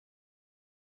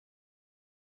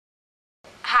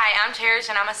Hi, I'm Cherish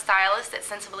and I'm a stylist at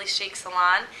Sensibly Chic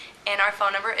Salon, and our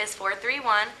phone number is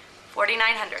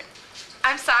 431-4900.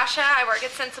 I'm Sasha. I work at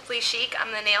Sensibly Chic.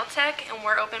 I'm the nail tech, and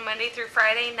we're open Monday through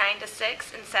Friday 9 to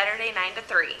 6 and Saturday 9 to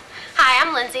 3. Hi,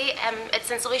 I'm Lindsay. I'm at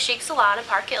Sensibly Chic Salon in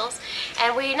Park Hills,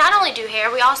 and we not only do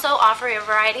hair, we also offer a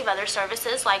variety of other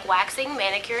services like waxing,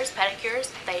 manicures, pedicures,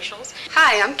 facials.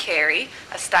 Hi, I'm Carrie,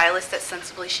 a stylist at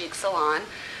Sensibly Chic Salon.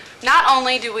 Not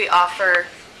only do we offer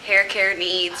hair care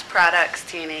needs, products,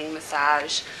 tanning,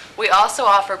 massage, we also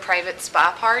offer private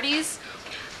spa parties.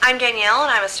 I'm Danielle,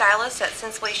 and I'm a stylist at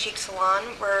Sensibly Chic Salon.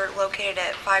 We're located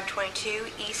at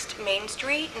 522 East Main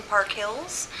Street in Park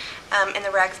Hills, in the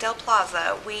Ragsdale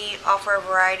Plaza. We offer a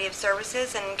variety of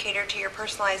services and cater to your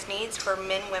personalized needs for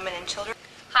men, women, and children.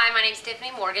 Hi, my name is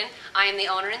Tiffany Morgan. I am the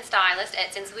owner and stylist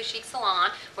at Sensibly Chic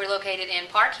Salon. We're located in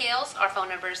Park Hills. Our phone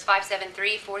number is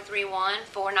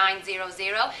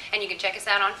 573-431-4900, and you can check us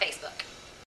out on Facebook.